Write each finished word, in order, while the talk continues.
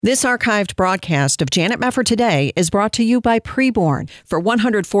This archived broadcast of Janet Mefford Today is brought to you by Preborn. For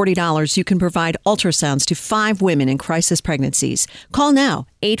 $140, you can provide ultrasounds to 5 women in crisis pregnancies. Call now,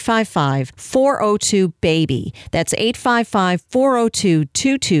 855-402-BABY. That's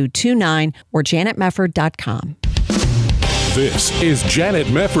 855-402-2229 or janetmefford.com. This is Janet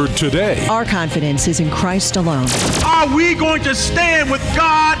Mefford Today. Our confidence is in Christ alone. Are we going to stand with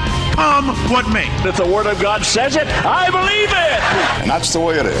God come what may? If the Word of God says it, I believe it. And that's the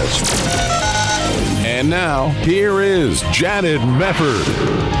way it is. And now, here is Janet Mefford.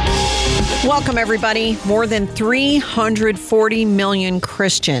 Welcome, everybody. More than 340 million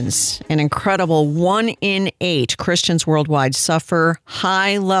Christians, an incredible 1 in 8 Christians worldwide, suffer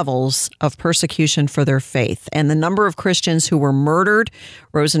high levels of persecution for their faith. And the number of Christians who were murdered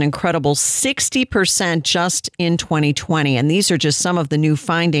rose an incredible 60% just in 2020. And these are just some of the new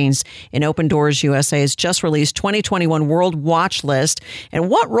findings in Open Doors USA's just released 2021 World Watch List. And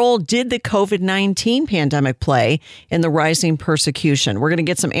what role did the COVID-19 pandemic play in the rising persecution? We're going to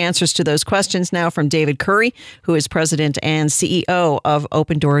get some answers to those questions now from David Curry, who is president and CEO of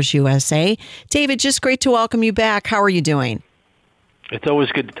Open Doors USA. David, just great to welcome you back. How are you doing? It's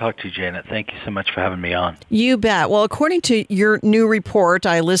always good to talk to you, Janet. Thank you so much for having me on. You bet. Well, according to your new report,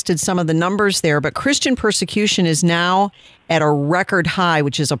 I listed some of the numbers there, but Christian persecution is now at a record high,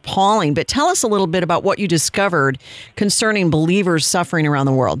 which is appalling. But tell us a little bit about what you discovered concerning believers suffering around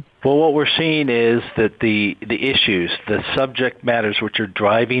the world. Well, what we're seeing is that the issues, the subject matters which are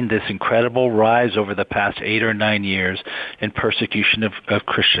driving this incredible rise over the past 8 or 9 years in persecution of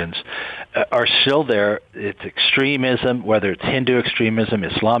Christians are still there. It's extremism, whether it's Hindu extremism,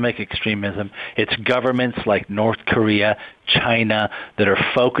 Islamic extremism. It's governments like North Korea, China, that are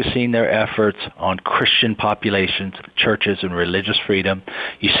focusing their efforts on Christian populations, churches, and religious freedom.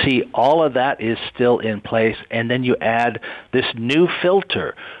 You see all of that is still in place, and then you add this new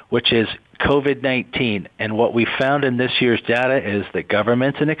filter, which is COVID-19. And what we found in this year's data is that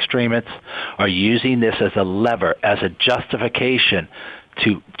governments and extremists are using this as a lever, as a justification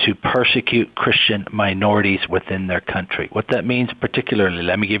to persecute Christian minorities within their country. What that means particularly,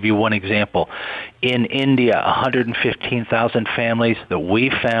 let me give you one example. In India, 115,000 families that we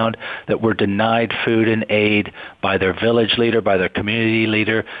found that were denied food and aid by their village leader, by their community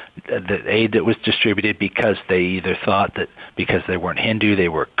leader, the aid that was distributed because they either thought that because they weren't Hindu, they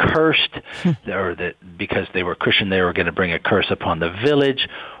were cursed, or that because they were Christian, they were going to bring a curse upon the village,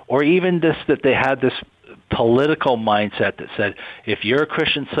 or even this that they had this political mindset that said, if you're a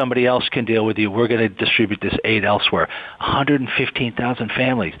Christian, somebody else can deal with you. We're going to distribute this aid elsewhere. 115,000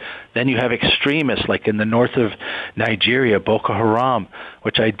 families. Then you have extremists like in the north of Nigeria, Boko Haram,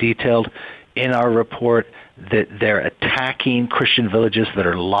 which I detailed in our report, that they're attacking Christian villages that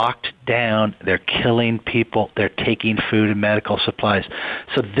are locked down. They're killing people. They're taking food and medical supplies.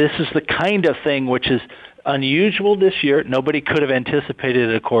 So this is the kind of thing which is unusual this year. Nobody could have anticipated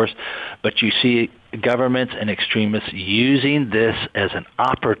it, of course, but you see governments and extremists using this as an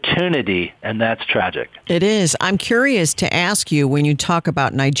opportunity, and that's tragic. It is. I'm curious to ask you, when you talk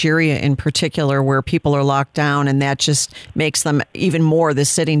about Nigeria in particular, where people are locked down and that just makes them even more the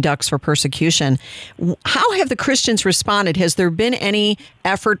sitting ducks for persecution, how have the Christians responded? Has there been any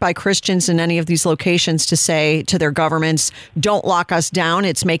effort by Christians in any of these locations to say to their governments, don't lock us down,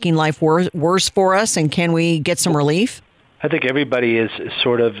 it's making life worse for us, and can we get some relief? I think everybody is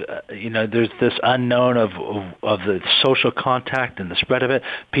sort of, there's this unknown of the social contact and the spread of it.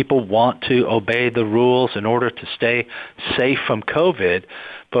 People want to obey the rules in order to stay safe from COVID.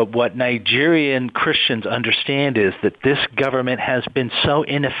 But what Nigerian Christians understand is that this government has been so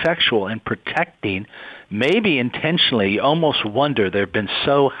ineffectual in protecting, maybe intentionally, you almost wonder they've been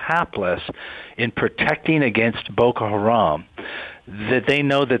so hapless in protecting against Boko Haram, that they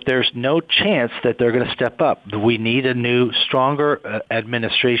know that there's no chance that they're going to step up. We need a new, stronger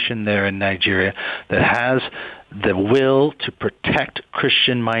administration there in Nigeria that has the will to protect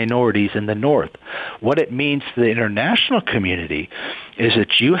Christian minorities in the north. What it means to the international community is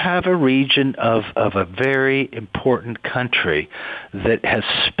that you have a region of a very important country that has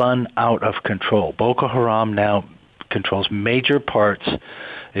spun out of control. Boko Haram now controls major parts,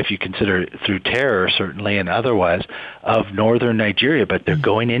 if you consider it through terror, certainly, and otherwise, of northern Nigeria. But they're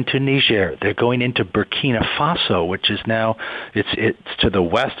going into Niger. They're going into Burkina Faso, which is now, it's to the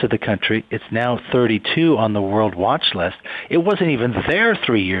west of the country. It's now 32 on the World Watch List. It wasn't even there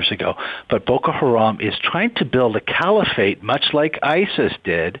 3 years ago. But Boko Haram is trying to build a caliphate, much like ISIS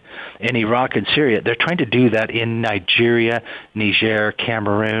did in Iraq and Syria. They're trying to do that in Nigeria, Niger,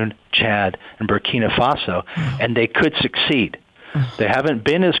 Cameroon, Chad, and Burkina Faso, and they could succeed. They haven't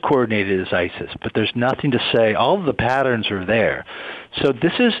been as coordinated as ISIS, but there's nothing to say. All of the patterns are there. So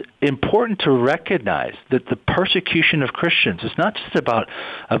this is important to recognize, that the persecution of Christians is not just about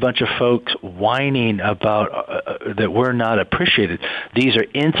a bunch of folks whining about that we're not appreciated. These are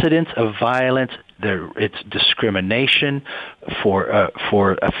incidents of violence. It's discrimination for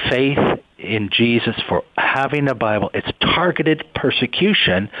a faith in Jesus, for having a Bible. It's targeted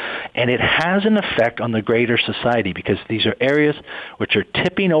persecution, and it has an effect on the greater society, because these are areas which are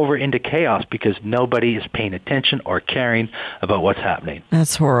tipping over into chaos because nobody is paying attention or caring about what's happening.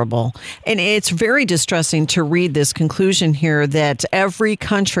 That's horrible. And it's very distressing to read this conclusion here that every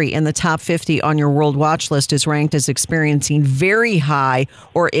country in the top 50 on your World Watch list is ranked as experiencing very high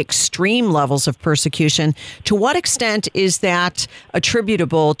or extreme levels of persecution. To what extent is that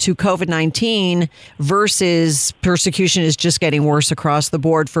attributable to COVID-19 versus persecution is just getting worse across the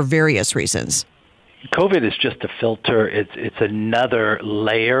board for various reasons? COVID is just a filter. It's another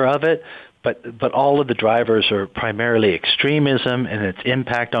layer of it. But all of the drivers are primarily extremism and its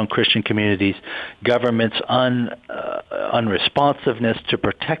impact on Christian communities, government's unresponsiveness to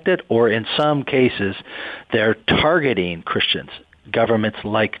protect it, or in some cases, they're targeting Christians. Governments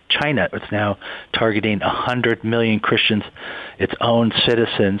like China, it's now targeting 100 million Christians, its own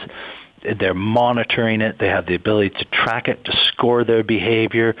citizens. They're monitoring it. They have the ability to track it, to score their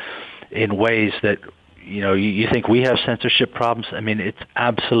behavior in ways that, you think we have censorship problems. I mean, it's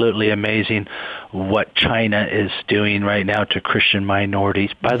absolutely amazing what China is doing right now to Christian minorities.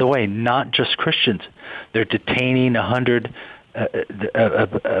 By the way, not just Christians. They're detaining about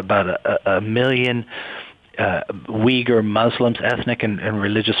a million Uyghur Muslims, ethnic and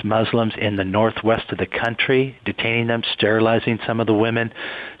religious Muslims in the northwest of the country, detaining them, sterilizing some of the women.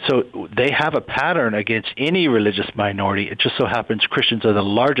 So they have a pattern against any religious minority. It just so happens Christians are the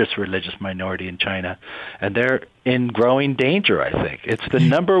largest religious minority in China, and they're in growing danger, I think. It's the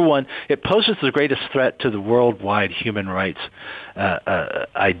number one. It poses the greatest threat to the worldwide human rights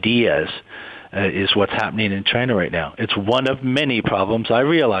ideas. Is what's happening in China right now. It's one of many problems. I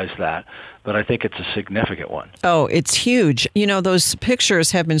realize that, but I think it's a significant one. Oh, it's huge. Those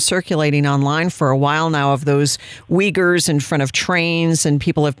pictures have been circulating online for a while now of those Uyghurs in front of trains, and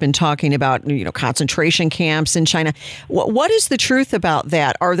people have been talking about, concentration camps in China. What is the truth about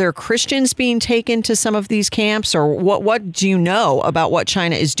that? Are there Christians being taken to some of these camps, or what do you know about what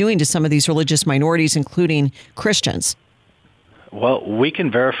China is doing to some of these religious minorities, including Christians? Well, we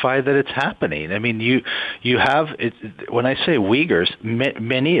can verify that it's happening. I mean, you have, when I say Uyghurs,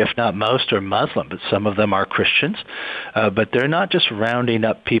 many, if not most, are Muslim, but some of them are Christians. But they're not just rounding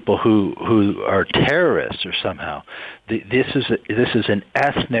up people who are terrorists or somehow. This is an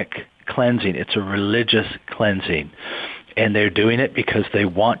ethnic cleansing. It's a religious cleansing. And they're doing it because they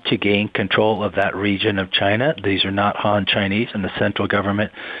want to gain control of that region of China. These are not Han Chinese, and the central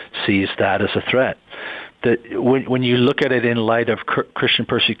government sees that as a threat. When you look at it in light of Christian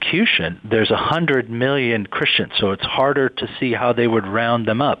persecution, there's 100 million Christians, so it's harder to see how they would round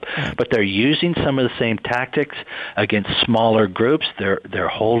them up. But they're using some of the same tactics against smaller groups. They're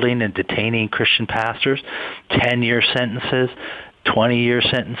holding and detaining Christian pastors, 10-year sentences, 20-year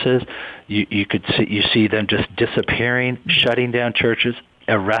sentences. You see them just disappearing, shutting down churches,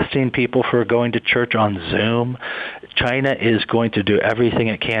 arresting people for going to church on Zoom. China is going to do everything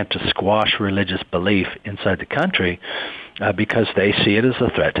it can to squash religious belief inside the country because they see it as a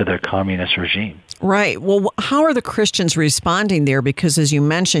threat to their communist regime. Right. Well, how are the Christians responding there? Because as you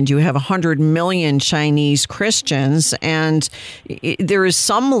mentioned, you have 100 million Chinese Christians, and there is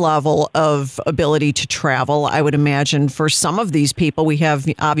some level of ability to travel, I would imagine, for some of these people. We have,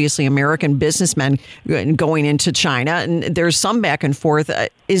 obviously, American businessmen going into China, and there's some back and forth.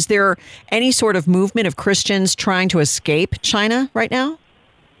 Is there any sort of movement of Christians trying to escape China right now?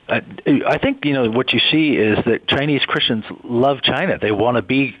 I think, what you see is that Chinese Christians love China. They want to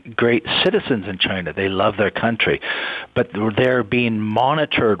be great citizens in China. They love their country. But they're being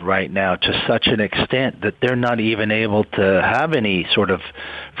monitored right now to such an extent that they're not even able to have any sort of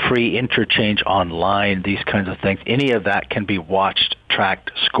free interchange online, these kinds of things. Any of that can be watched,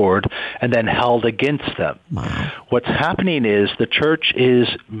 tracked, scored, and then held against them. Wow. What's happening is the church is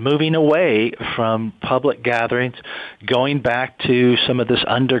moving away from public gatherings, going back to some of this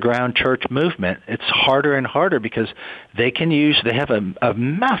underground church movement. It's harder and harder because they have a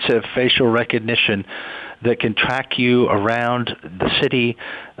massive facial recognition that can track you around the city,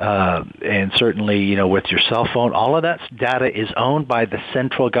 and certainly, with your cell phone. All of that data is owned by the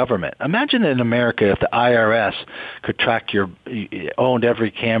central government. Imagine in America if the IRS could track owned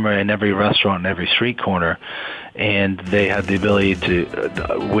every camera in every restaurant and every street corner, and they had the ability to,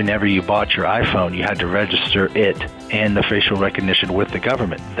 whenever you bought your iPhone, you had to register it and the facial recognition with the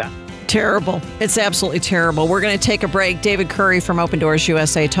government. Terrible. It's absolutely terrible. We're going to take a break. David Curry from Open Doors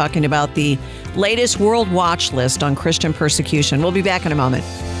USA talking about the latest World Watch list on Christian persecution. We'll be back in a moment.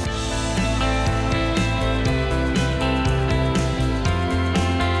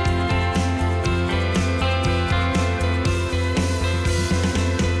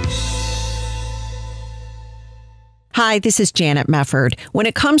 Hi, this is Janet Mefford. When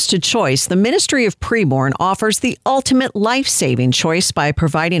it comes to choice, the Ministry of Preborn offers the ultimate life-saving choice by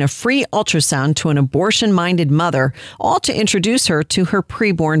providing a free ultrasound to an abortion-minded mother, all to introduce her to her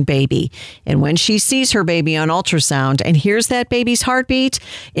preborn baby. And when she sees her baby on ultrasound and hears that baby's heartbeat,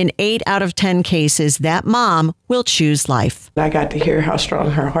 in 8 out of 10 cases, that mom will choose life. I got to hear how strong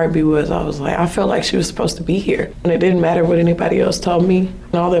her heartbeat was. I was like, I felt like she was supposed to be here. And it didn't matter what anybody else told me.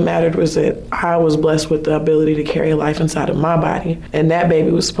 And all that mattered was that I was blessed with the ability to carry life inside of my body. And that baby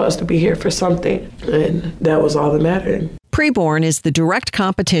was supposed to be here for something. And that was all that mattered. Preborn is the direct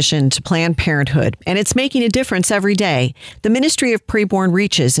competition to Planned Parenthood, and it's making a difference every day. The Ministry of Preborn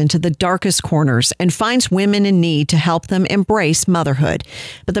reaches into the darkest corners and finds women in need to help them embrace motherhood.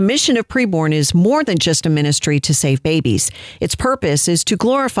 But the mission of Preborn is more than just a ministry to save babies. Its purpose is to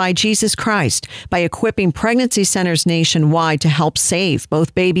glorify Jesus Christ by equipping pregnancy centers nationwide to help save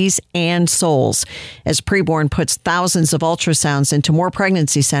both babies and souls. As Preborn puts thousands of ultrasounds into more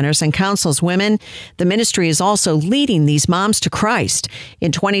pregnancy centers and counsels women, the ministry is also leading these moms to Christ.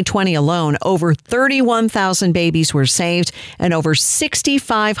 In 2020 alone, over 31,000 babies were saved and over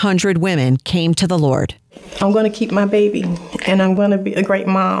 6,500 women came to the Lord. I'm going to keep my baby, and I'm going to be a great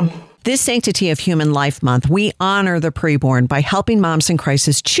mom. This Sanctity of Human Life Month, we honor the preborn by helping moms in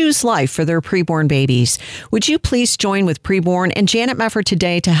crisis choose life for their preborn babies. Would you please join with Preborn and Janet Mefford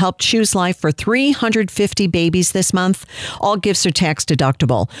today to help choose life for 350 babies this month? All gifts are tax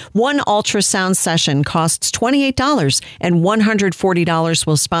deductible. One ultrasound session costs $28, and $140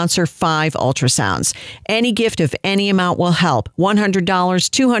 will sponsor 5 ultrasounds. Any gift of any amount will help. $100,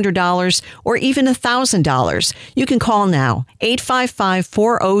 $200, or even $1,000. You can call now,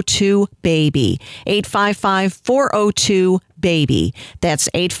 855-402 BABY, 855-402-BABY. That's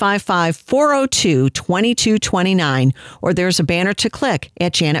 855-402-2229, or there's a banner to click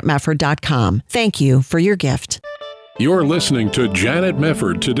at janetmefford.com. Thank you for your gift. You're listening to Janet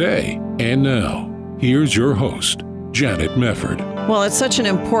Mefford today. And now, here's your host, Janet Mefford. Well, it's such an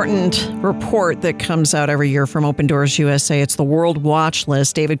important report that comes out every year from Open Doors USA. It's the World Watch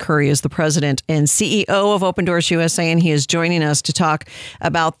List. David Curry is the president and CEO of Open Doors USA, and he is joining us to talk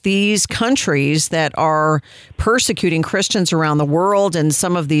about these countries that are persecuting Christians around the world. And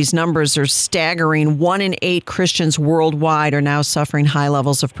some of these numbers are staggering. 1 in 8 Christians worldwide are now suffering high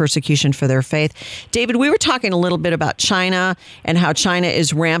levels of persecution for their faith. David, we were talking a little bit about China and how China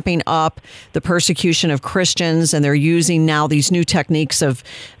is ramping up the persecution of Christians, and they're using now these new techniques of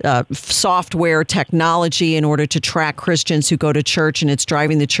software technology in order to track Christians who go to church, and it's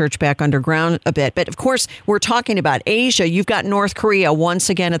driving the church back underground a bit. But of course, we're talking about Asia. You've got North Korea once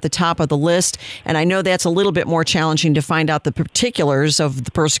again at the top of the list, and I know that's a little bit more challenging to find out the particulars of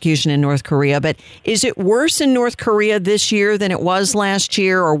the persecution in North Korea. But is it worse in North Korea this year than it was last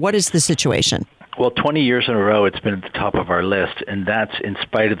year, or what is the situation? Well, 20 years in a row, it's been at the top of our list, and that's in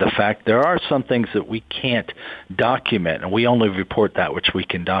spite of the fact there are some things that we can't document, and we only report that which we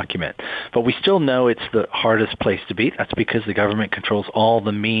can document. But we still know it's the hardest place to be. That's because the government controls all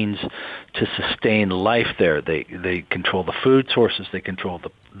the means to sustain life there. They control the food sources, they control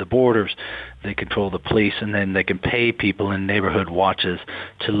the borders, they control the police, and then they can pay people in neighborhood watches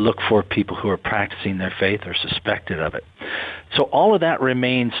to look for people who are practicing their faith or suspected of it. So all of that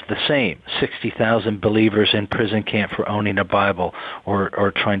remains the same. 60,000 believers in prison camp for owning a Bible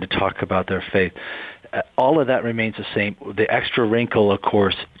or trying to talk about their faith. All of that remains the same. The extra wrinkle, of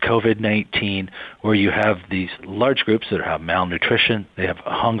course, COVID-19, where you have these large groups that have malnutrition, they have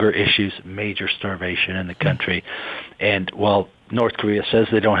hunger issues, major starvation in the country. And while North Korea says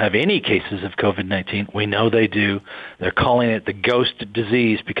they don't have any cases of COVID-19, we know they do. They're calling it the ghost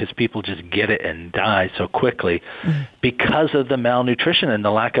disease because people just get it and die so quickly because of the malnutrition and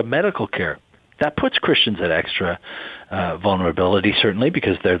the lack of medical care. That puts Christians at extra vulnerability, certainly,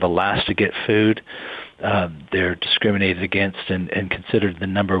 because they're the last to get food. They're discriminated against and considered the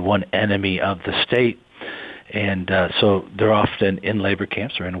number one enemy of the state. And so they're often in labor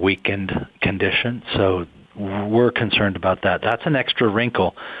camps or in weakened condition. So we're concerned about that. That's an extra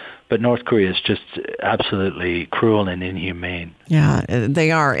wrinkle. But North Korea is just absolutely cruel and inhumane. Yeah,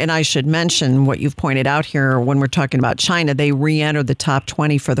 they are. And I should mention what you've pointed out here when we're talking about China. They re-entered the top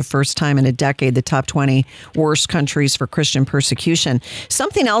 20 for the first time in a decade, the top 20 worst countries for Christian persecution.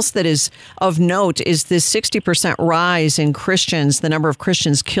 Something else that is of note is this 60% rise in Christians, the number of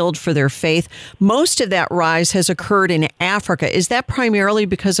Christians killed for their faith. Most of that rise has occurred in Africa. Is that primarily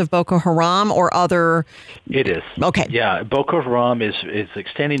because of Boko Haram or other? It is. Okay. Yeah, Boko Haram is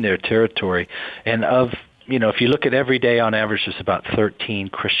extending their territory, and if you look at every day on average, there's about 13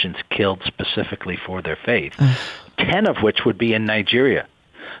 Christians killed specifically for their faith, 10 of which would be in Nigeria.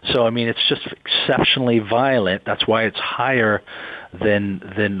 So, it's just exceptionally violent. That's why it's higher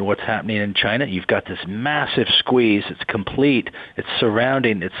than what's happening in China. You've got this massive squeeze. It's complete. It's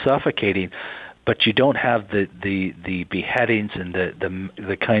surrounding. It's suffocating. But you don't have the beheadings and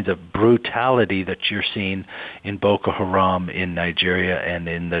the kinds of brutality that you're seeing in Boko Haram in Nigeria and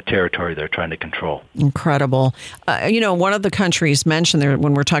in the territory they're trying to control. Incredible. One of the countries mentioned there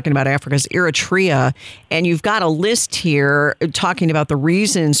when we're talking about Africa is Eritrea, and you've got a list here talking about the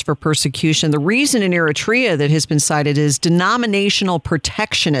reasons for persecution. The reason in Eritrea that has been cited is denominational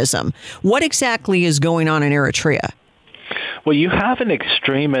protectionism. What exactly is going on in Eritrea? Well, you have an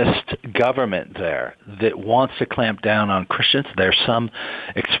extremist government there that wants to clamp down on Christians. There's some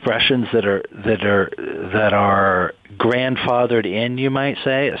expressions that are grandfathered in, you might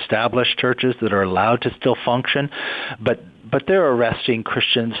say, established churches that are allowed to still function, but they're arresting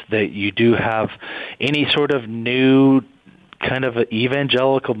Christians. That you do have any sort of new kind of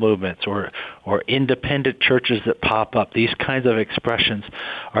evangelical movements or independent churches that pop up. These kinds of expressions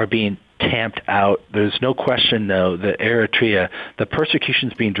are being tamped out. There's no question, though, that Eritrea, the persecution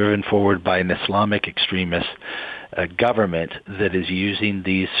is being driven forward by an Islamic extremist government that is using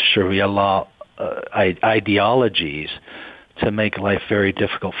these Sharia law ideologies to make life very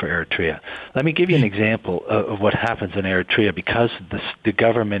difficult for Eritrea. Let me give you an example of what happens in Eritrea. Because the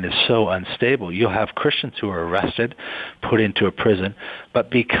government is so unstable, you'll have Christians who are arrested, put into a prison, but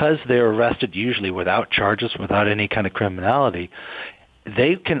because they're arrested usually without charges, without any kind of criminality,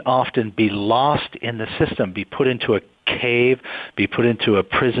 they can often be lost in the system, be put into a cave, be put into a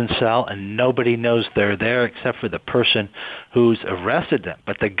prison cell, and nobody knows they're there except for the person who's arrested them.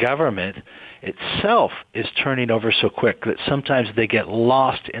 But the government itself is turning over so quick that sometimes they get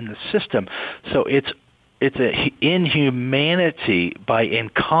lost in the system. So it's an inhumanity by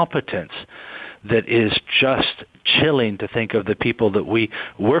incompetence that is just chilling to think of. The people that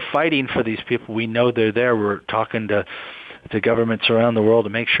we're fighting for, these people. We know they're there. We're talking to governments around the world to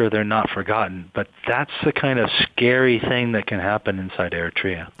make sure they're not forgotten. But that's the kind of scary thing that can happen inside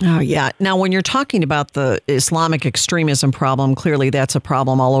Eritrea. Oh, yeah. Now, when you're talking about the Islamic extremism problem, clearly that's a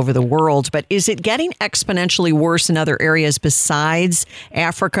problem all over the world. But is it getting exponentially worse in other areas besides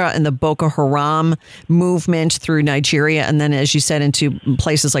Africa and the Boko Haram movement through Nigeria and then, as you said, into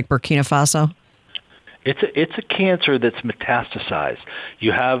places like Burkina Faso? It's a cancer that's metastasized.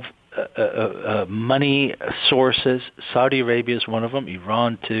 You have money sources. Saudi Arabia is one of them,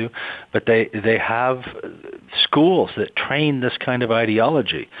 Iran too, but they have schools that train this kind of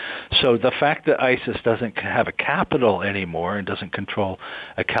ideology. So the fact that ISIS doesn't have a capital anymore and doesn't control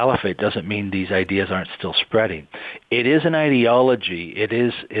a caliphate doesn't mean these ideas aren't still spreading. It is an ideology. It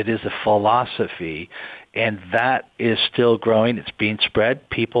is a philosophy. And that is still growing. It's being spread.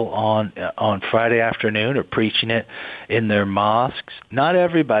 People on Friday afternoon are preaching it in their mosques. Not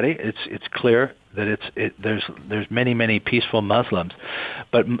everybody. It's clear that there's many peaceful Muslims,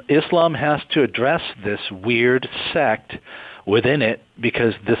 but Islam has to address this weird sect within it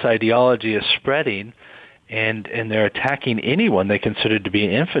because this ideology is spreading. And they're attacking anyone they consider to be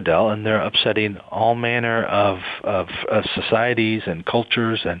an infidel, and they're upsetting all manner of societies and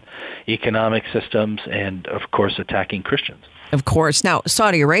cultures and economic systems, and, of course, attacking Christians. Of course. Now,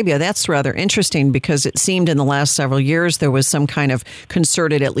 Saudi Arabia, that's rather interesting because it seemed in the last several years there was some kind of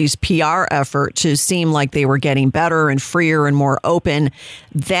concerted, at least PR effort to seem like they were getting better and freer and more open.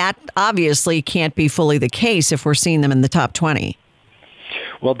 That obviously can't be fully the case if we're seeing them in the top 20.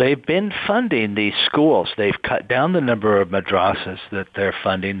 Well, they've been funding these schools. They've cut down the number of madrasas that they're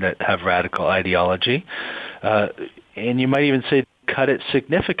funding that have radical ideology. And you might even say cut it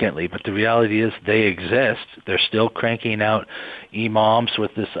significantly, but the reality is they exist. They're still cranking out imams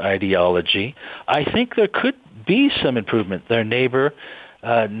with this ideology. I think there could be some improvement. Their neighbor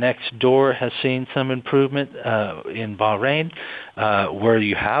next door has seen some improvement in Bahrain, where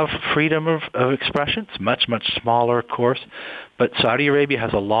you have freedom of expression. It's much smaller, of course, but Saudi Arabia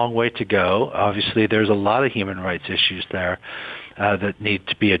has a long way to go. Obviously, there's a lot of human rights issues there that need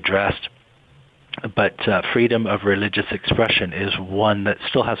to be addressed. But freedom of religious expression is one that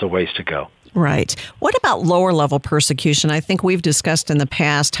still has a ways to go. Right. What about lower level persecution? I think we've discussed in the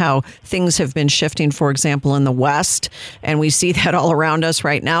past how things have been shifting, for example, in the West, and we see that all around us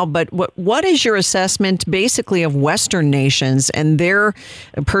right now. But what is your assessment basically of Western nations and their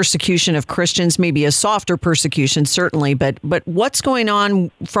persecution of Christians? Maybe a softer persecution, certainly, but what's going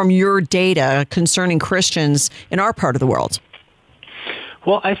on from your data concerning Christians in our part of the world?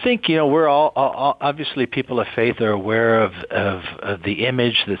 Well, I think, we're all obviously people of faith are aware of the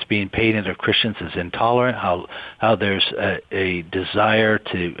image that's being painted of Christians as intolerant, how there's a desire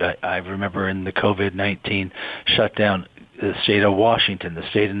to, I remember in the COVID-19 shutdown, the state of Washington, the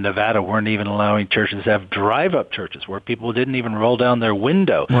state of Nevada weren't even allowing churches to have drive-up churches where people didn't even roll down their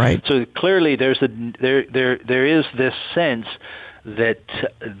window. Right. So clearly there is this sense that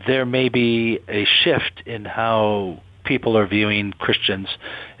there may be a shift in how people are viewing Christians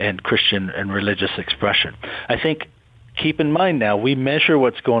and Christian and religious expression. I think, keep in mind now, we measure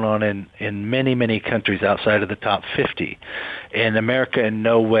what's going on in many, many countries outside of the top 50. And America in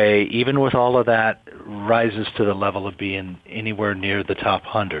no way, even with all of that, rises to the level of being anywhere near the top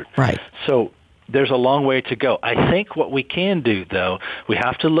 100. Right. So there's a long way to go. I think what we can do, though, we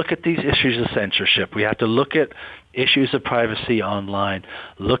have to look at these issues of censorship. We have to look at issues of privacy online,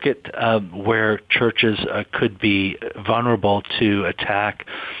 look at where churches could be vulnerable to attack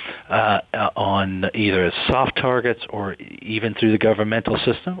on either as soft targets or even through the governmental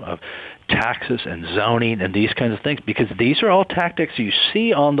system of taxes and zoning and these kinds of things, because these are all tactics you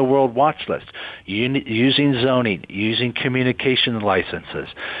see on the World Watch List, using zoning, using communication licenses,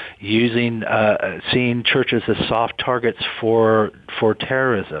 using seeing churches as soft targets for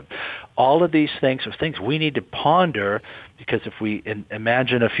terrorism. All of these things are things we need to ponder, because if we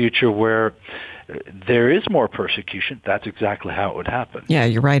imagine a future where there is more persecution, that's exactly how it would happen. Yeah,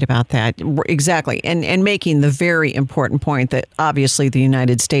 you're right about that. Exactly. And making the very important point that obviously the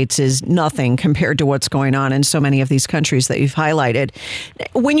United States is nothing compared to what's going on in so many of these countries that you've highlighted.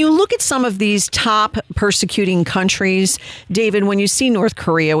 When you look at some of these top persecuting countries, David, when you see North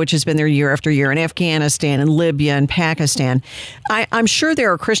Korea, which has been there year after year, and Afghanistan and Libya and Pakistan, I'm sure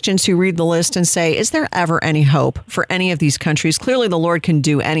there are Christians who read the list and say, is there ever any hope for any of these countries? Clearly the Lord can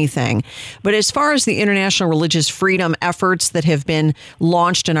do anything. But as far as the international religious freedom efforts that have been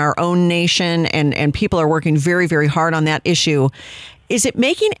launched in our own nation, and people are working very, very hard on that issue, is it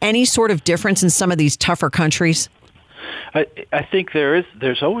making any sort of difference in some of these tougher countries? I think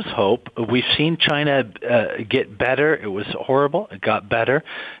there's always hope. We've seen China get better. It was horrible. It got better.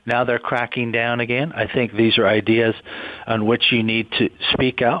 Now they're cracking down again. I think these are ideas on which you need to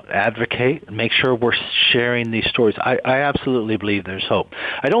speak out, advocate, make sure we're sharing these stories. I absolutely believe there's hope.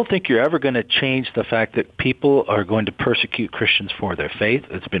 I don't think you're ever going to change the fact that people are going to persecute Christians for their faith.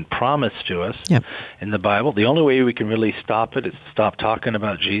 It's been promised to us in the Bible. The only way we can really stop it is stop talking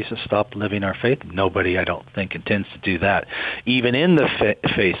about Jesus, stop living our faith. Nobody, I don't think, intends to do that, even in the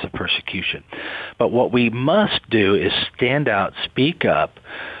face of persecution. But what we must do is stand out, speak up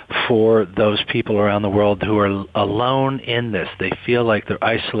for those people around the world who are alone in this. They feel like they're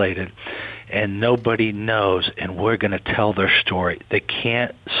isolated and nobody knows, and we're going to tell their story. They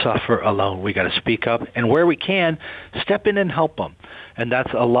can't suffer alone. We got to speak up, and where we can, step in and help them. And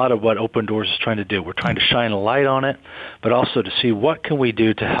that's a lot of what Open Doors is trying to do. We're trying to shine a light on it, but also to see what can we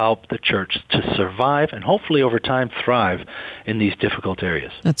do to help the church to survive and hopefully over time thrive in these difficult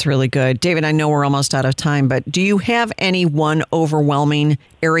areas. That's really good. David, I know we're almost out of time, but do you have any one overwhelming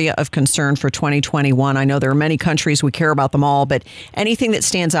area of concern for 2021? I know there are many countries, we care about them all, but anything that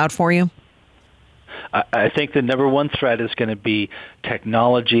stands out for you? I think the number one threat is going to be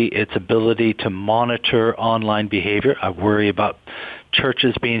technology, its ability to monitor online behavior. I worry about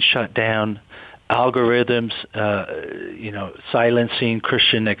churches being shut down, algorithms, silencing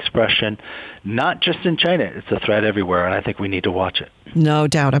Christian expression, not just in China. It's a threat everywhere, and I think we need to watch it. No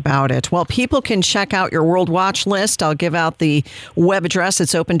doubt about it. Well, people can check out your World Watch List. I'll give out the web address.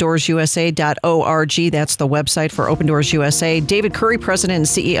 It's opendoorsusa.org. That's the website for Open Doors USA. David Curry, President and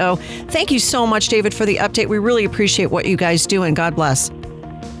CEO. Thank you so much, David, for the update. We really appreciate what you guys do, and God bless.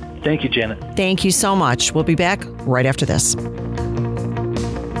 Thank you, Janet. Thank you so much. We'll be back right after this.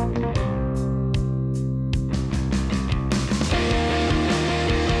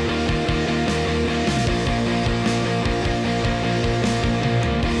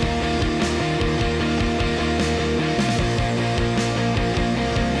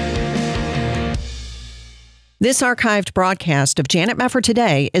 This archived broadcast of Janet Mefford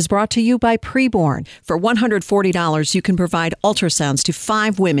Today is brought to you by Preborn. For $140, you can provide ultrasounds to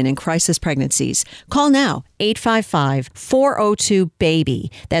 5 women in crisis pregnancies. Call now,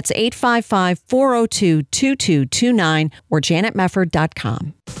 855-402-BABY. That's 855-402-2229 or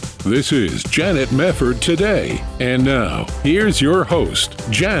janetmefford.com. This is Janet Mefford Today. And now, here's your host,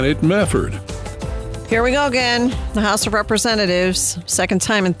 Janet Mefford. Here we go again. The House of Representatives, second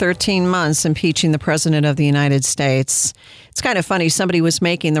time in 13 months, impeaching the President of the United States. It's kind of funny. Somebody was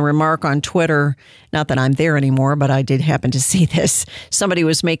making the remark on Twitter, not that I'm there anymore, but I did happen to see this. Somebody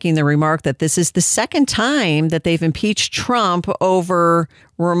was making the remark that this is the second time that they've impeached Trump over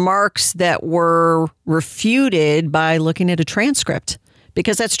remarks that were refuted by looking at a transcript.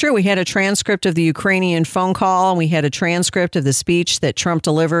 Because that's true. We had a transcript of the Ukrainian phone call, and we had a transcript of the speech that Trump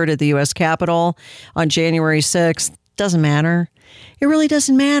delivered at the U.S. Capitol on January 6th. Doesn't matter. It really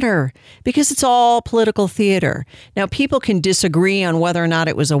doesn't matter because it's all political theater. Now, people can disagree on whether or not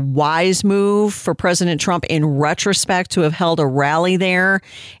it was a wise move for President Trump in retrospect to have held a rally there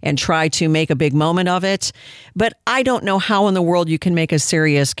and try to make a big moment of it. But I don't know how in the world you can make a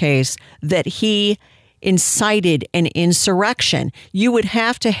serious case that he incited an insurrection. You would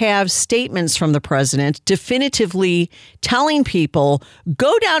have to have statements from the president definitively telling people,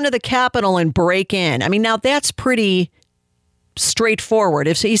 go down to the Capitol and break in. I mean, now that's pretty straightforward.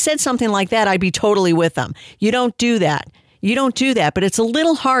 If he said something like that, I'd be totally with them. You don't do that. You don't do that, but it's a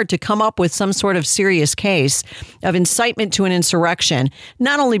little hard to come up with some sort of serious case of incitement to an insurrection,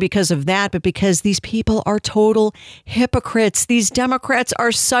 not only because of that, but because these people are total hypocrites. These Democrats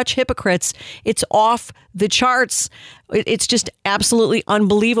are such hypocrites. It's off the charts. It's just absolutely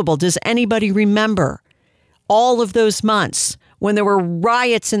unbelievable. Does anybody remember all of those months when there were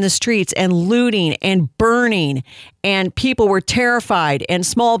riots in the streets and looting and burning and people were terrified and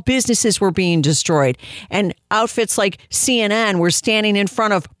small businesses were being destroyed and outfits like CNN were standing in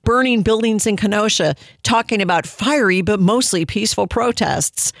front of burning buildings in Kenosha talking about fiery but mostly peaceful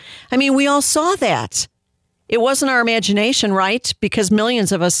protests? I mean, we all saw that. It wasn't our imagination, right? Because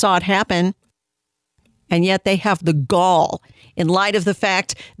millions of us saw it happen. And yet they have the gall, in light of the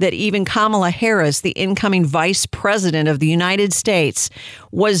fact that even Kamala Harris, the incoming vice president of the United States,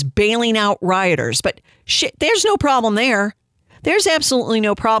 was bailing out rioters. But there's no problem there. There's absolutely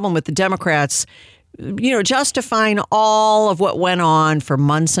no problem with the Democrats, justifying all of what went on for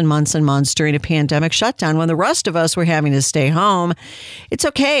months and months and months during a pandemic shutdown when the rest of us were having to stay home. It's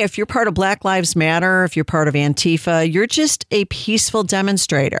okay if you're part of Black Lives Matter, if you're part of Antifa, you're just a peaceful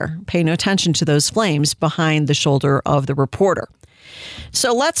demonstrator. Pay no attention to those flames behind the shoulder of the reporter.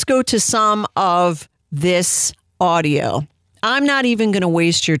 So let's go to some of this audio. I'm not even going to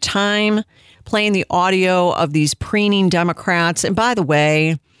waste your time playing the audio of these preening Democrats. And by the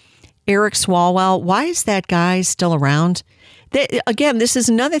way, Eric Swalwell, why is that guy still around? Again, this is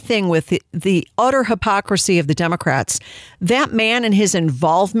another thing with the utter hypocrisy of the Democrats. That man and his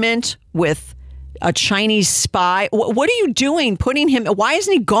involvement with a Chinese spy. What are you doing putting him? Why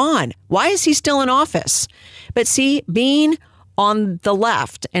isn't he gone? Why is he still in office? But see, being on the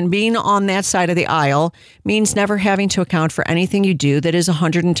left and being on that side of the aisle means never having to account for anything you do that is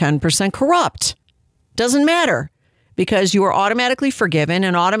 110% corrupt. Doesn't matter. Because you are automatically forgiven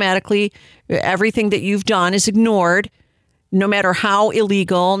and automatically everything that you've done is ignored, no matter how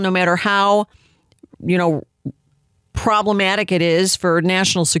illegal, no matter how, problematic it is for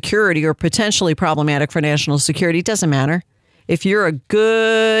national security or potentially problematic for national security. It doesn't matter. If you're a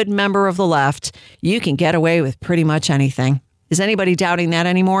good member of the left, you can get away with pretty much anything. Is anybody doubting that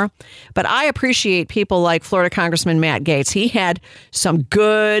anymore? But I appreciate people like Florida Congressman Matt Gaetz. He had some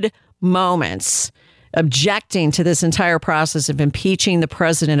good moments objecting to this entire process of impeaching the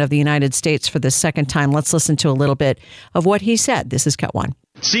president of the United States for the second time. Let's listen to a little bit of what he said. This is cut one.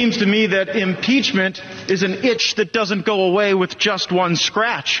 Seems to me that impeachment is an itch that doesn't go away with just one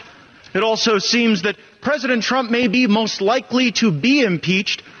scratch. It also seems that President Trump may be most likely to be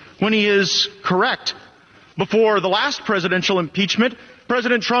impeached when he is correct. Before the last presidential impeachment,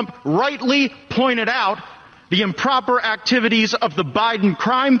 President Trump rightly pointed out the improper activities of the Biden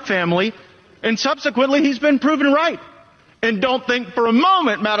crime family, and subsequently he's been proven right. And don't think for a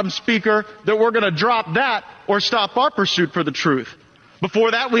moment, Madam Speaker, that we're going to drop that or stop our pursuit for the truth.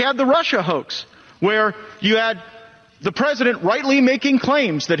 Before that, we had the Russia hoax, where you had the president rightly making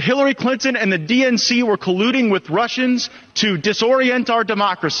claims that Hillary Clinton and the DNC were colluding with Russians to disorient our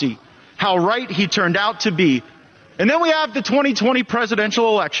democracy. How right he turned out to be. And then we have the 2020 presidential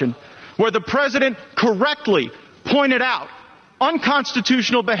election, where the president correctly pointed out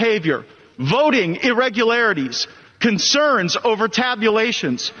unconstitutional behavior, voting irregularities, concerns over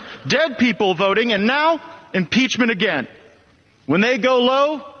tabulations, dead people voting, and now impeachment again. When they go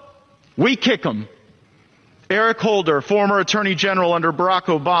low, we kick them. Eric Holder, former Attorney General under Barack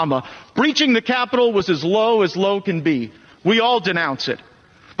Obama, breaching the Capitol was as low can be. We all denounce it.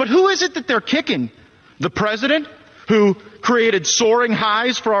 But who is it that they're kicking? The president, who created soaring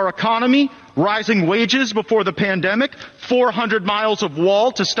highs for our economy, rising wages before the pandemic, 400 miles of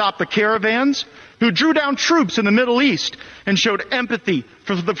wall to stop the caravans, who drew down troops in the Middle East and showed empathy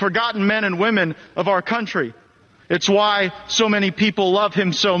for the forgotten men and women of our country. It's why so many people love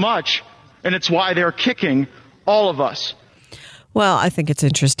him so much, and it's why they're kicking all of us. Well, I think it's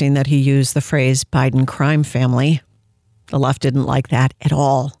interesting that he used the phrase Biden crime family. The left didn't like that at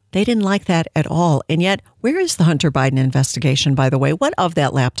all. They didn't like that at all. And yet, where is the Hunter Biden investigation, by the way? What of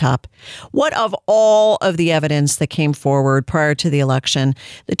that laptop? What of all of the evidence that came forward prior to the election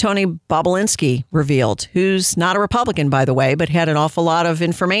that Tony Bobulinski revealed, who's not a Republican, by the way, but had an awful lot of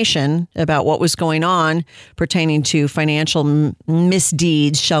information about what was going on pertaining to financial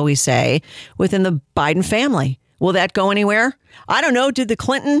misdeeds, shall we say, within the Biden family? Will that go anywhere? I don't know. Did the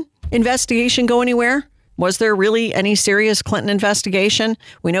Clinton investigation go anywhere? Was there really any serious Clinton investigation?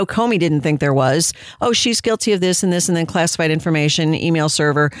 We know Comey didn't think there was. Oh, she's guilty of this and this and then classified information, email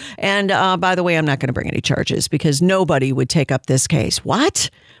server. And by the way, I'm not going to bring any charges because nobody would take up this case.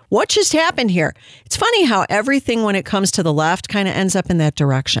 What? What just happened here? It's funny how everything when it comes to the left kind of ends up in that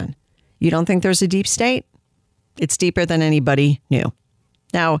direction. You don't think there's a deep state? It's deeper than anybody knew.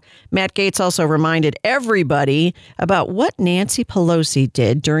 Now, Matt Gaetz also reminded everybody about what Nancy Pelosi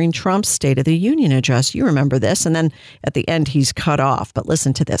did during Trump's State of the Union address. You remember this. And then at the end, he's cut off. But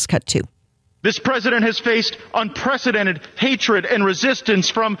listen to this. Cut 2. This president has faced unprecedented hatred and resistance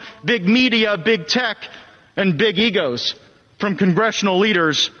from big media, big tech, and big egos, from congressional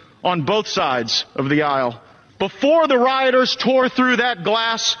leaders on both sides of the aisle. Before the rioters tore through that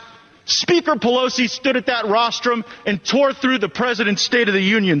glass, Speaker Pelosi stood at that rostrum and tore through the president's State of the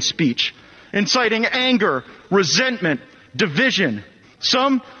Union speech, inciting anger, resentment, division.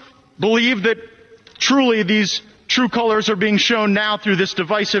 Some believe that truly these true colors are being shown now through this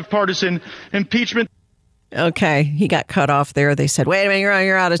divisive partisan impeachment. Okay, he got cut off there. They said, wait a minute,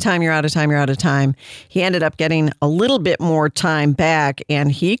 you're out of time, you're out of time, you're out of time. He ended up getting a little bit more time back,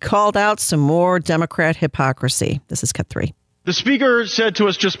 and he called out some more Democrat hypocrisy. This is cut 3. The speaker said to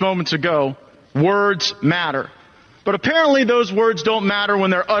us just moments ago, words matter. But apparently those words don't matter when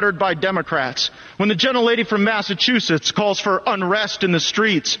they're uttered by Democrats. When the gentlelady from Massachusetts calls for unrest in the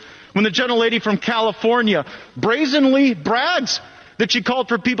streets. When the gentlelady from California brazenly brags that she called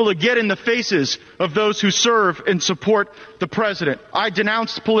for people to get in the faces of those who serve and support the president. I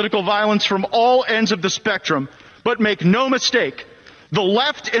denounced political violence from all ends of the spectrum, but make no mistake, the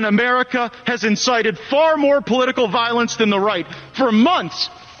left in America has incited far more political violence than the right. For months,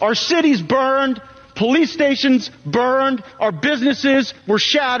 our cities burned, police stations burned, our businesses were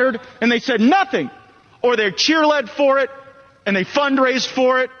shattered, and they said nothing. Or they cheerled for it, and they fundraised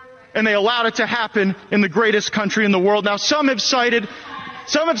for it, and they allowed it to happen in the greatest country in the world. Now, some have cited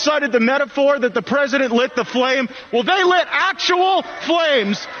the metaphor that the president lit the flame. Well, they lit actual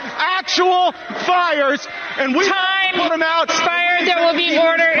flames, actual fires, and we put them out. Expired. There will be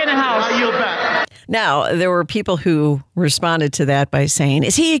order in the House. I yield back. Now, there were people who responded to that by saying,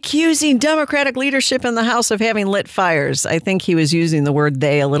 is he accusing Democratic leadership in the House of having lit fires? I think he was using the word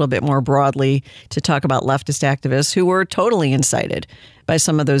they a little bit more broadly to talk about leftist activists who were totally incited by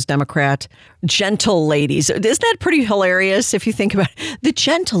some of those Democrat gentle ladies. Isn't that pretty hilarious if you think about it? The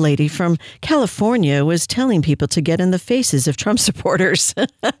gentle lady from California was telling people to get in the faces of Trump supporters.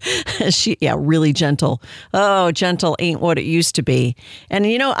 Really gentle. Oh, gentle ain't what it used to be. And,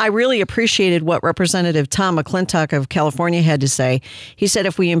 I really appreciated what Representative Tom McClintock of California had to say. He said,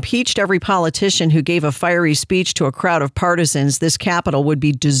 if we impeached every politician who gave a fiery speech to a crowd of partisans, this Capitol would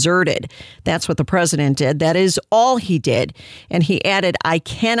be deserted. That's what the president did. That is all he did. And he added, I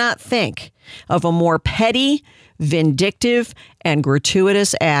cannot think of a more petty, vindictive, and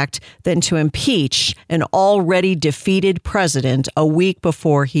gratuitous act than to impeach an already defeated president a week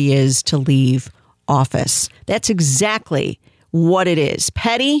before he is to leave office. That's exactly what it is.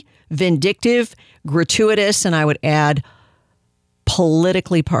 Petty, vindictive, gratuitous, and I would add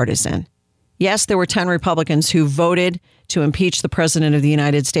politically partisan. Yes, there were 10 Republicans who voted to impeach the president of the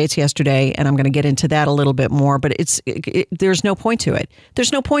United States yesterday, and I'm going to get into that a little bit more, but there's no point to it.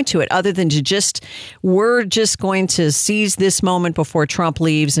 There's no point to it other than we're just going to seize this moment before Trump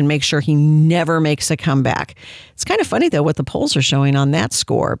leaves and make sure he never makes a comeback. It's kind of funny, though, what the polls are showing on that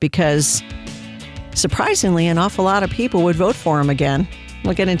score, because surprisingly, an awful lot of people would vote for him again.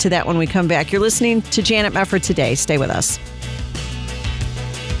 We'll get into that when we come back. You're listening to Janet Mefford Today. Stay with us.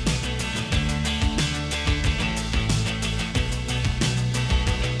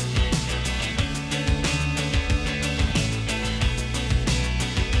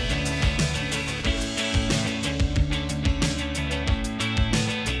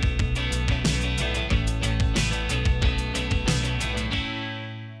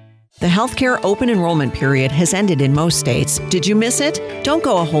 The healthcare open enrollment period has ended in most states. Did you miss it? Don't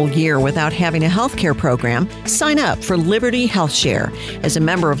go a whole year without having a healthcare program. Sign up for Liberty Health Share. As a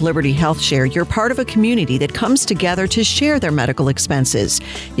member of Liberty Health Share, you're part of a community that comes together to share their medical expenses.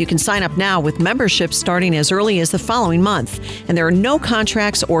 You can sign up now with membership starting as early as the following month, and there are no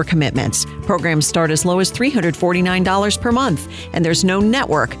contracts or commitments. Programs start as low as $349 per month, and there's no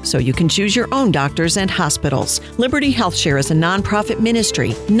network, so you can choose your own doctors and hospitals. Liberty Health Share is a nonprofit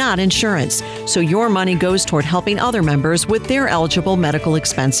ministry, not insurance, so your money goes toward helping other members with their eligible medical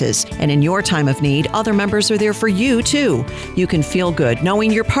expenses. And in your time of need, other members are there for you, too. You can feel good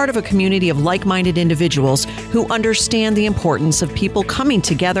knowing you're part of a community of like-minded individuals who understand the importance of people coming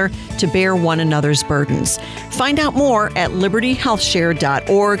together to bear one another's burdens. Find out more at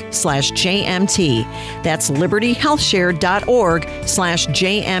libertyhealthshare.org/JMT. That's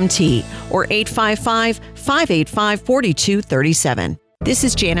libertyhealthshare.org/JMT or 855-585-4237. This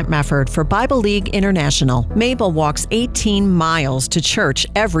is Janet Mefford for Bible League International. Mabel walks 18 miles to church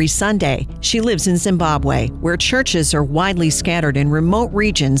every Sunday. She lives in Zimbabwe, where churches are widely scattered in remote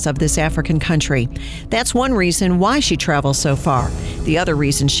regions of this African country. That's one reason why she travels so far. The other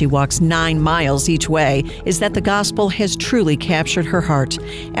reason she walks 9 miles each way is that the gospel has truly captured her heart.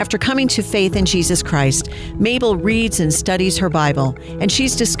 After coming to faith in Jesus Christ, Mabel reads and studies her Bible, and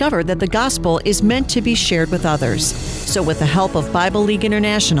she's discovered that the gospel is meant to be shared with others. So with the help of Bible League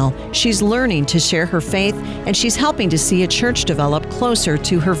International, she's learning to share her faith, and she's helping to see a church develop closer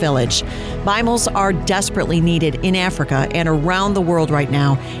to her village. Bibles are desperately needed in Africa and around the world right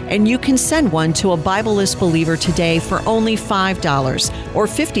now, and you can send one to a Bible-less believer today for only $5, or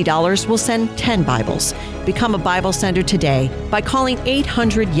 $50 will send 10 Bibles. Become a Bible sender today by calling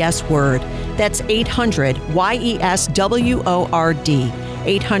 800-YES-WORD. That's 800-YESWORD.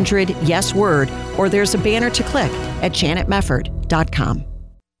 800-YES-WORD, or there's a banner to click at janetmefford.com.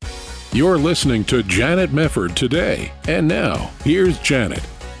 You're listening to Janet Mefford today. And now, here's Janet.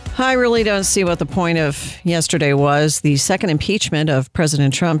 I really don't see what the point of yesterday was. The second impeachment of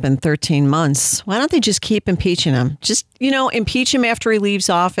President Trump in 13 months. Why don't they just keep impeaching him? Just, impeach him after he leaves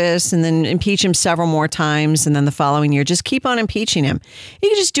office and then impeach him several more times. And then the following year, just keep on impeaching him. You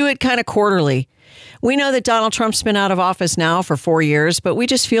can just do it kind of quarterly. We know that Donald Trump's been out of office now for 4 years, but we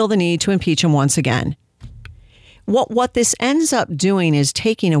just feel the need to impeach him once again. What this ends up doing is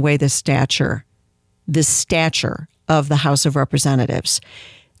taking away the stature of the House of Representatives.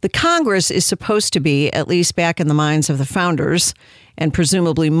 The Congress is supposed to be, at least back in the minds of the founders, and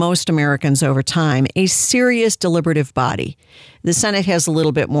presumably most Americans over time, a serious deliberative body. The Senate has a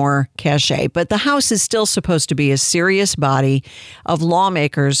little bit more cachet, but the House is still supposed to be a serious body of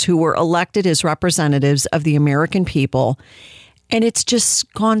lawmakers who were elected as representatives of the American people. And it's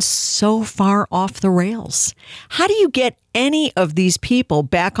just gone so far off the rails. How do you get any of these people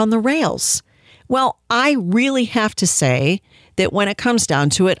back on the rails? Well, I really have to say that when it comes down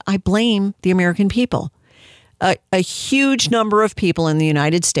to it, I blame the American people. A huge number of people in the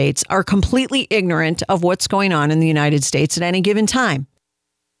United States are completely ignorant of what's going on in the United States at any given time.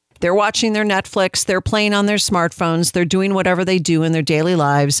 They're watching their Netflix, they're playing on their smartphones, they're doing whatever they do in their daily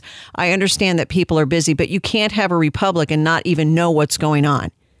lives. I understand that people are busy, but you can't have a republic and not even know what's going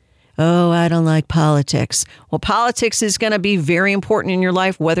on. Oh, I don't like politics. Well, politics is going to be very important in your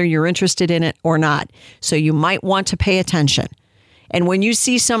life, whether you're interested in it or not. So you might want to pay attention. And when you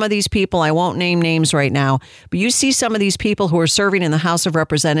see some of these people, I won't name names right now, but you see some of these people who are serving in the House of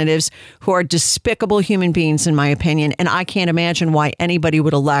Representatives who are despicable human beings, in my opinion, and I can't imagine why anybody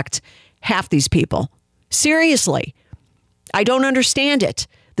would elect half these people. Seriously, I don't understand it.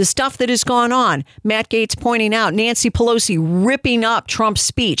 The stuff that has gone on, Matt Gaetz pointing out, Nancy Pelosi ripping up Trump's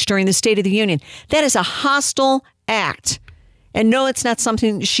speech during the State of the Union, that is a hostile act. And no, it's not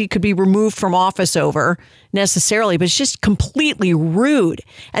something she could be removed from office over necessarily, but it's just completely rude.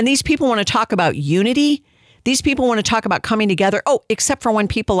 And these people want to talk about unity. These people want to talk about coming together. Oh, except for when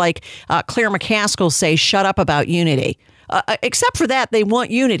people like Claire McCaskill say, shut up about unity. Except for that, they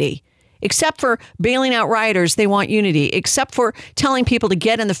want unity. Except for bailing out rioters, they want unity. Except for telling people to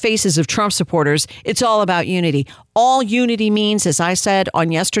get in the faces of Trump supporters, it's all about unity. All unity means, as I said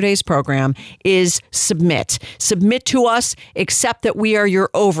on yesterday's program, is submit. Submit to us, accept that we are your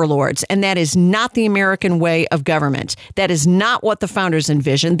overlords. And that is not the American way of government. That is not what the founders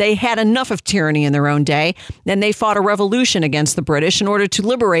envisioned. They had enough of tyranny in their own day, and they fought a revolution against the British in order to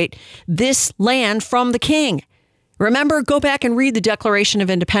liberate this land from the king. Remember, go back and read the Declaration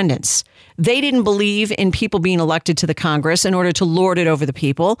of Independence. They didn't believe in people being elected to the Congress in order to lord it over the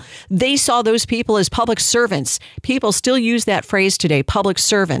people. They saw those people as public servants. People still use that phrase today, public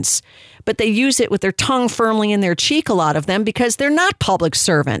servants. But they use it with their tongue firmly in their cheek, a lot of them, because they're not public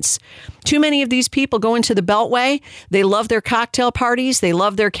servants. Too many of these people go into the Beltway. They love their cocktail parties. They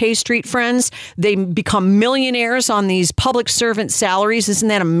love their K Street friends. They become millionaires on these public servant salaries. Isn't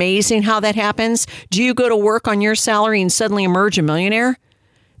that amazing how that happens? Do you go to work on your salary and suddenly emerge a millionaire?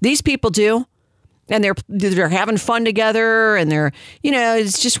 These people do. And they're having fun together, and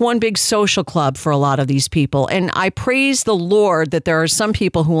it's just one big social club for a lot of these people. And I praise the Lord that there are some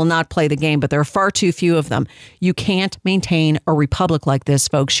people who will not play the game, but there are far too few of them. You can't maintain a republic like this,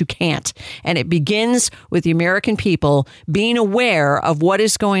 folks. You can't. And it begins with the American people being aware of what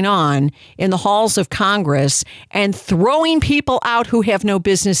is going on in the halls of Congress and throwing people out who have no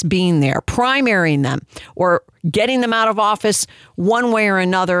business being there, primarying them, or getting them out of office one way or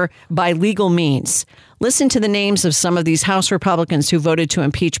another by legal means. Listen to the names of some of these House Republicans who voted to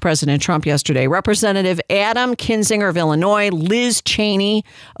impeach President Trump yesterday. Representative Adam Kinzinger of Illinois, Liz Cheney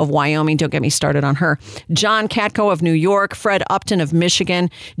of Wyoming, don't get me started on her, John Katko of New York, Fred Upton of Michigan,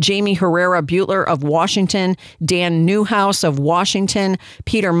 Jamie Herrera Butler of Washington, Dan Newhouse of Washington,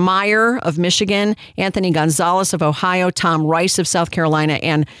 Peter Meyer of Michigan, Anthony Gonzalez of Ohio, Tom Rice of South Carolina,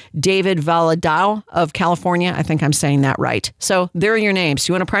 and David Valadao of California. I think I'm saying that right. So there are your names.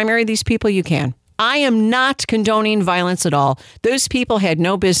 You want to primary these people? You can. I am not condoning violence at all. Those people had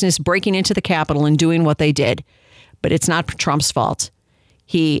no business breaking into the Capitol and doing what they did. But it's not Trump's fault.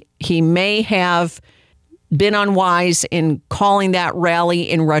 He may have been unwise in calling that rally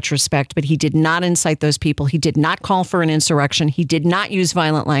in retrospect, but he did not incite those people. He did not call for an insurrection. He did not use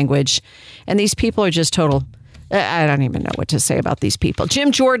violent language. And these people are just total... I don't even know what to say about these people.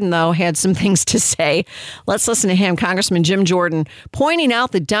 Jim Jordan, though, had some things to say. Let's listen to him, Congressman Jim Jordan, pointing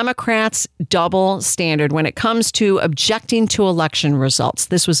out the Democrats' double standard when it comes to objecting to election results.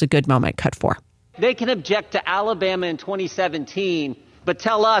 This was a good moment. Cut 4. They can object to Alabama in 2017, but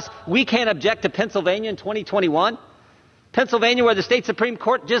tell us we can't object to Pennsylvania in 2021? Pennsylvania, where the state Supreme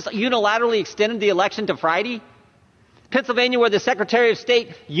Court just unilaterally extended the election to Friday? Pennsylvania, where the Secretary of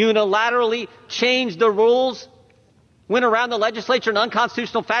State unilaterally changed the rules, went around the legislature in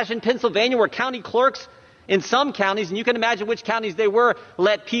unconstitutional fashion. Pennsylvania, where county clerks in some counties, and you can imagine which counties they were,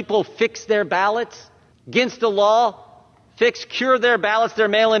 let people fix their ballots against the law, cure their ballots, their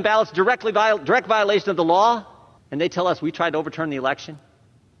mail-in ballots, direct violation of the law. And they tell us we tried to overturn the election.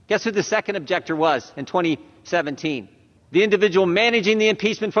 Guess who the second objector was in 2017? The individual managing the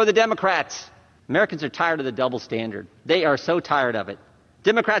impeachment for the Democrats. Americans are tired of the double standard. They are so tired of it.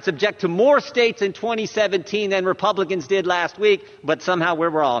 Democrats object to more states in 2017 than Republicans did last week, but somehow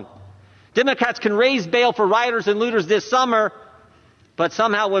we're wrong. Democrats can raise bail for rioters and looters this summer, but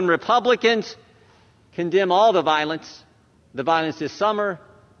somehow when Republicans condemn all the violence this summer,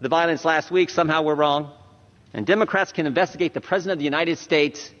 the violence last week, somehow we're wrong. And Democrats can investigate the President of the United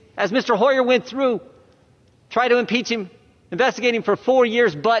States, as Mr. Hoyer went through, try to impeach him, investigate him for 4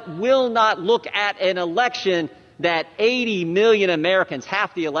 years, but will not look at an election that 80 million Americans,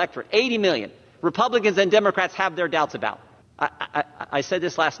 half the electorate, 80 million, Republicans and Democrats have their doubts about. I said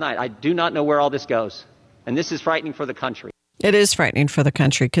this last night. I do not know where all this goes. And this is frightening for the country. It is frightening for the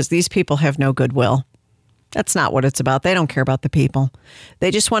country because these people have no goodwill. That's not what it's about. They don't care about the people.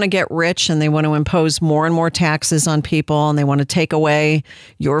 They just want to get rich, and they want to impose more and more taxes on people, and they want to take away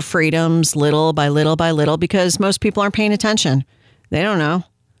your freedoms little by little by little because most people aren't paying attention. They don't know.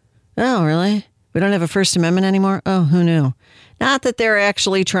 Oh, really? We don't have a First Amendment anymore? Oh, who knew? Not that they're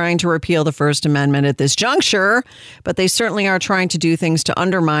actually trying to repeal the First Amendment at this juncture, but they certainly are trying to do things to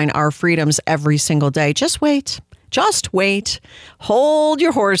undermine our freedoms every single day. Just wait. Just wait. Hold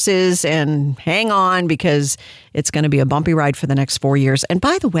your horses and hang on because it's going to be a bumpy ride for the next 4 years. And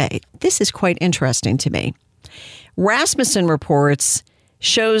by the way, this is quite interesting to me. Rasmussen reports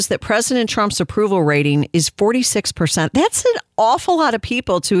shows that President Trump's approval rating is 46%. That's an awful lot of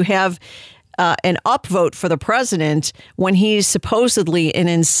people to have an upvote for the president when he's supposedly an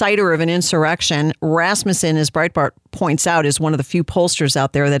inciter of an insurrection. Rasmussen, as Breitbart points out, is one of the few pollsters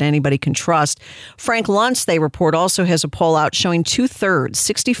out there that anybody can trust. Frank Luntz, they report, also has a poll out showing 2/3,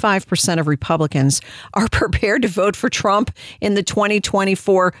 65% of Republicans are prepared to vote for Trump in the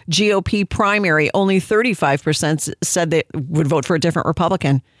 2024 GOP primary. Only 35% said they would vote for a different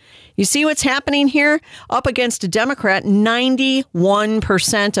Republican. You see what's happening here? Up against a Democrat,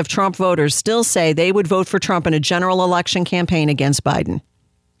 91% of Trump voters still say they would vote for Trump in a general election campaign against Biden.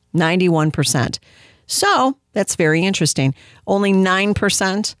 91%. So that's very interesting. Only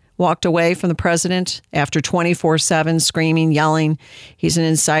 9% walked away from the president after 24/7 screaming, yelling, he's an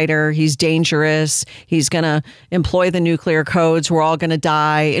inciter, he's dangerous, he's going to employ the nuclear codes, we're all going to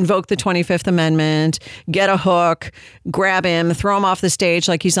die, invoke the 25th Amendment, get a hook, grab him, throw him off the stage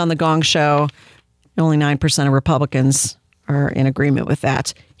like he's on the Gong Show. Only 9% of Republicans are in agreement with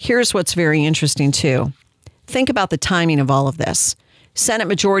that. Here's what's very interesting, too. Think about the timing of all of this. Senate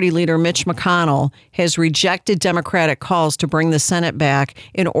Majority Leader Mitch McConnell has rejected Democratic calls to bring the Senate back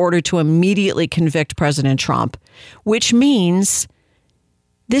in order to immediately convict President Trump, which means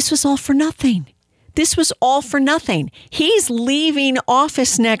this was all for nothing. This was all for nothing. He's leaving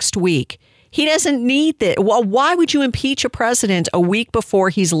office next week. He doesn't need this. Well, why would you impeach a president a week before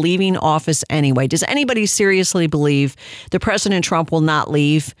he's leaving office anyway? Does anybody seriously believe that President Trump will not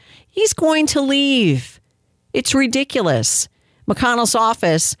leave? He's going to leave. It's ridiculous. McConnell's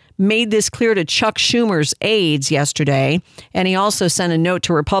office made this clear to Chuck Schumer's aides yesterday, and he also sent a note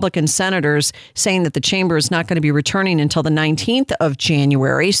to Republican senators saying that the chamber is not going to be returning until the 19th of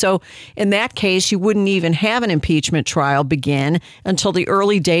January. So in that case, you wouldn't even have an impeachment trial begin until the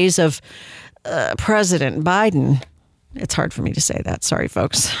early days of President Biden. It's hard for me to say that. Sorry,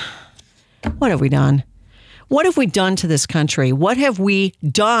 folks. What have we done? What have we done to this country? What have we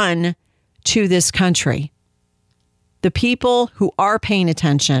done to this country? The people who are paying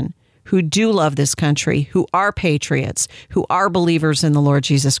attention, who do love this country, who are patriots, who are believers in the Lord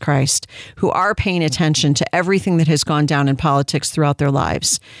Jesus Christ, who are paying attention to everything that has gone down in politics throughout their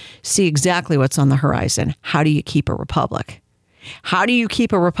lives, see exactly what's on the horizon. How do you keep a republic? How do you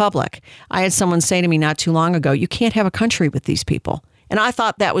keep a republic? I had someone say to me not too long ago, you can't have a country with these people. And I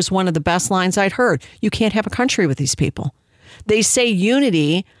thought that was one of the best lines I'd heard. You can't have a country with these people. They say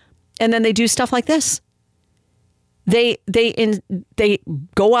unity, and then they do stuff like this. They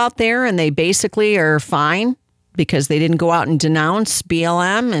go out there and they basically are fine because they didn't go out and denounce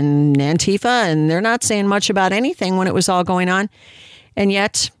BLM and Antifa, and they're not saying much about anything when it was all going on. And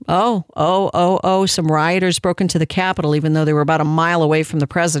yet, some rioters broke into the Capitol, even though they were about a mile away from the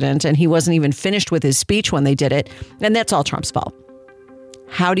president, and he wasn't even finished with his speech when they did it. And that's all Trump's fault.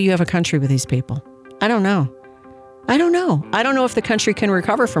 How do you have a country with these people? I don't know. I don't know if the country can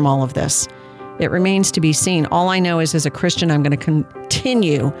recover from all of this. It remains to be seen. All I know is as a Christian, I'm going to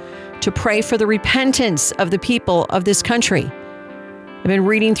continue to pray for the repentance of the people of this country. I've been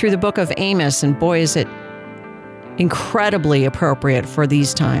reading through the book of Amos, and boy, is it incredibly appropriate for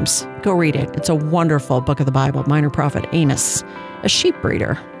these times. Go read it. It's a wonderful book of the Bible. Minor prophet Amos, a sheep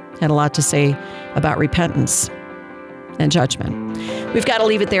breeder, had a lot to say about repentance and judgment. We've got to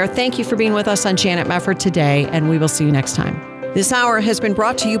leave it there. Thank you for being with us on Janet Mefford today, and we will see you next time. This hour has been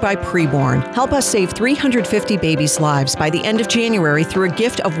brought to you by Preborn. Help us save 350 babies' lives by the end of January through a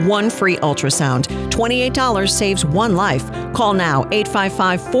gift of one free ultrasound. $28 saves one life. Call now,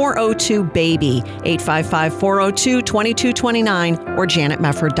 855-402-BABY, 855-402-2229, or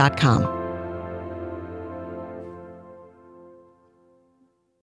janetmefford.com.